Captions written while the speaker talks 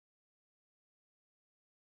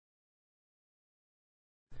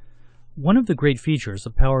One of the great features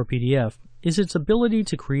of Power PDF is its ability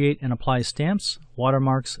to create and apply stamps,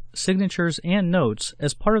 watermarks, signatures, and notes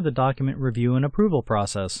as part of the document review and approval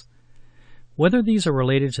process. Whether these are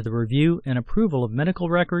related to the review and approval of medical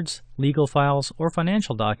records, legal files, or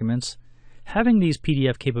financial documents, having these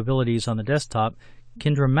PDF capabilities on the desktop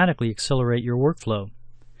can dramatically accelerate your workflow.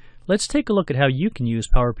 Let's take a look at how you can use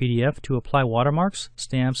Power PDF to apply watermarks,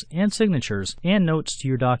 stamps, and signatures and notes to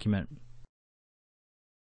your document.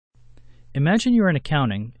 Imagine you're in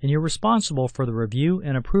accounting and you're responsible for the review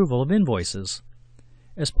and approval of invoices.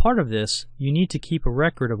 As part of this, you need to keep a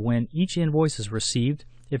record of when each invoice is received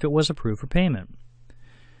if it was approved for payment.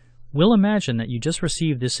 We'll imagine that you just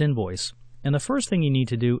received this invoice, and the first thing you need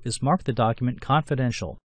to do is mark the document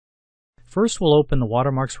confidential. First, we'll open the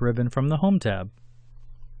Watermarks ribbon from the Home tab.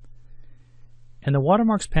 And the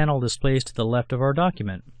Watermarks panel displays to the left of our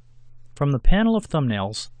document. From the panel of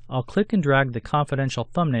thumbnails, I'll click and drag the confidential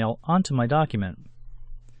thumbnail onto my document.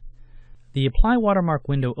 The Apply Watermark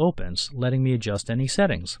window opens, letting me adjust any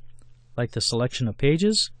settings, like the selection of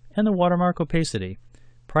pages and the watermark opacity,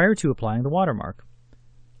 prior to applying the watermark.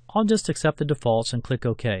 I'll just accept the defaults and click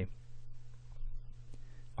OK.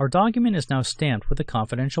 Our document is now stamped with a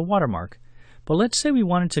confidential watermark, but let's say we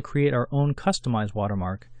wanted to create our own customized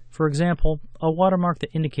watermark, for example, a watermark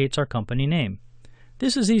that indicates our company name.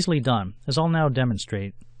 This is easily done, as I'll now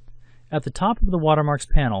demonstrate. At the top of the Watermarks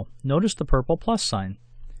panel, notice the purple plus sign.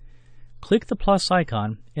 Click the plus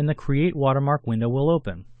icon and the Create Watermark window will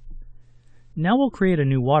open. Now we'll create a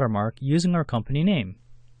new watermark using our company name.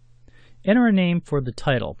 Enter a name for the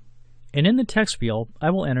title, and in the text field I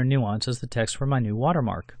will enter Nuance as the text for my new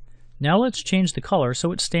watermark. Now let's change the color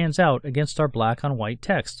so it stands out against our black on white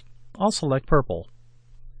text. I'll select purple.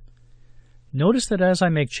 Notice that as I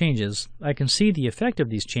make changes, I can see the effect of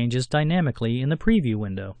these changes dynamically in the preview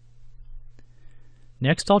window.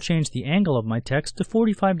 Next, I'll change the angle of my text to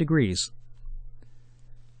 45 degrees.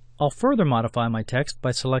 I'll further modify my text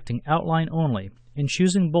by selecting Outline Only and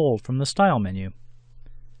choosing Bold from the Style menu.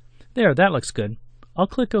 There, that looks good. I'll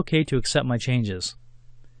click OK to accept my changes.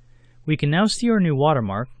 We can now see our new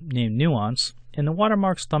watermark, named Nuance, in the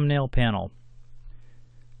Watermarks thumbnail panel.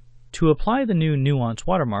 To apply the new Nuance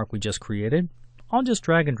watermark we just created, I'll just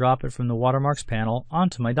drag and drop it from the Watermarks panel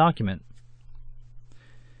onto my document.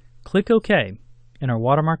 Click OK, and our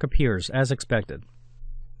watermark appears as expected.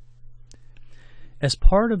 As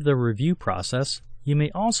part of the review process, you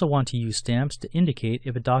may also want to use stamps to indicate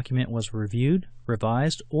if a document was reviewed,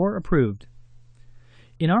 revised, or approved.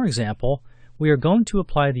 In our example, we are going to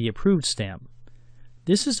apply the Approved stamp.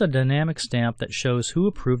 This is a dynamic stamp that shows who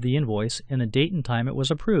approved the invoice and the date and time it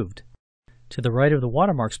was approved. To the right of the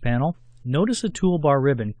Watermarks panel, notice a toolbar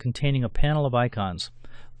ribbon containing a panel of icons.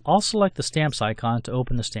 I'll select the Stamps icon to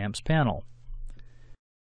open the Stamps panel.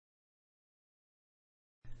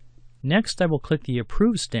 Next, I will click the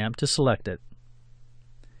Approved stamp to select it.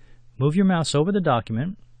 Move your mouse over the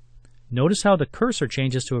document. Notice how the cursor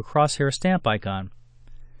changes to a crosshair stamp icon.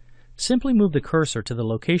 Simply move the cursor to the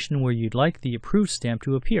location where you'd like the Approved stamp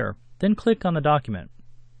to appear, then click on the document.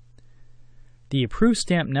 The Approved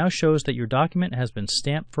stamp now shows that your document has been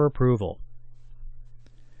stamped for approval.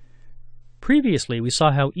 Previously, we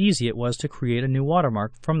saw how easy it was to create a new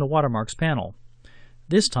watermark from the Watermarks panel.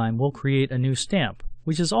 This time, we'll create a new stamp,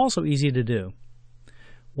 which is also easy to do.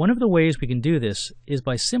 One of the ways we can do this is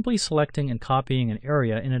by simply selecting and copying an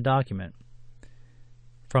area in a document.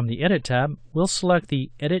 From the Edit tab, we'll select the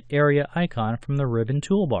Edit Area icon from the ribbon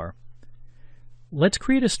toolbar. Let's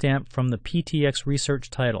create a stamp from the PTX Research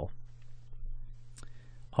title.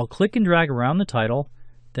 I'll click and drag around the title,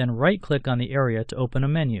 then right-click on the area to open a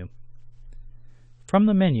menu. From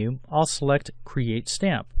the menu, I'll select Create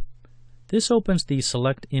Stamp. This opens the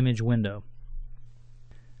Select Image window.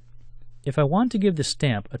 If I want to give the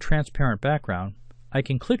stamp a transparent background, I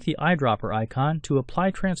can click the eyedropper icon to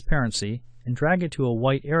apply transparency and drag it to a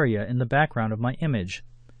white area in the background of my image.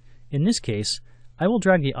 In this case, I will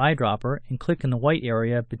drag the eyedropper and click in the white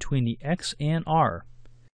area between the X and R.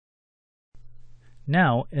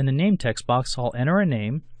 Now, in the name text box, I'll enter a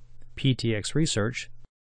name, PTX Research,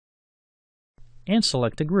 and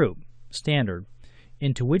select a group, Standard,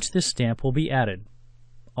 into which this stamp will be added.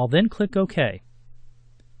 I'll then click OK.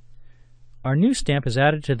 Our new stamp is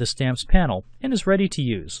added to the Stamps panel and is ready to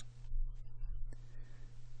use.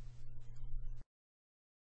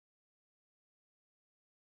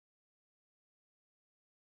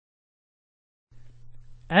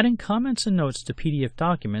 Adding comments and notes to PDF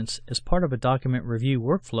documents as part of a document review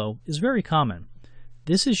workflow is very common.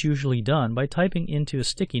 This is usually done by typing into a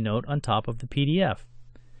sticky note on top of the PDF.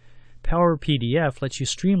 Power PDF lets you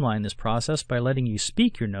streamline this process by letting you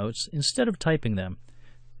speak your notes instead of typing them.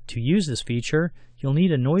 To use this feature, you'll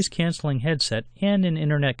need a noise-canceling headset and an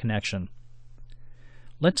internet connection.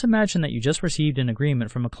 Let's imagine that you just received an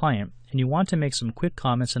agreement from a client and you want to make some quick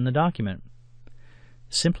comments in the document.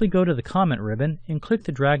 Simply go to the comment ribbon and click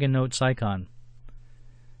the Drag and Notes icon.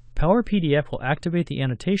 Power PDF will activate the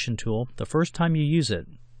annotation tool the first time you use it.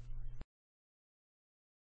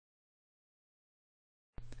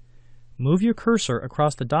 Move your cursor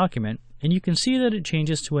across the document and you can see that it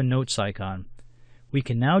changes to a Notes icon. We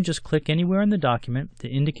can now just click anywhere in the document to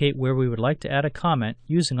indicate where we would like to add a comment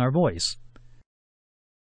using our voice.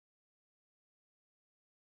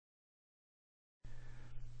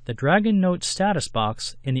 The Dragon Note status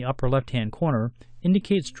box in the upper left-hand corner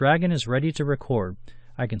indicates Dragon is ready to record.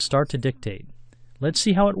 I can start to dictate. Let's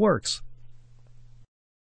see how it works.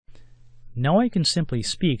 Now I can simply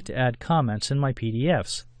speak to add comments in my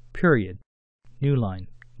PDFs. Period. New line.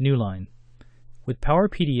 New line. With Power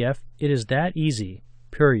PDF, it is that easy.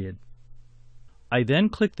 Period. I then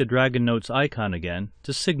click the Dragon Notes icon again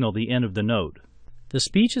to signal the end of the note. The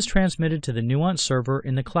speech is transmitted to the Nuance server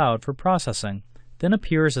in the cloud for processing, then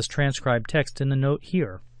appears as transcribed text in the note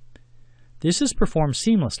here. This is performed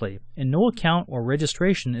seamlessly, and no account or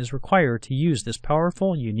registration is required to use this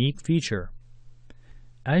powerful, unique feature.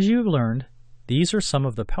 As you have learned, these are some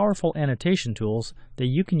of the powerful annotation tools that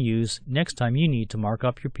you can use next time you need to mark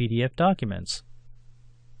up your PDF documents.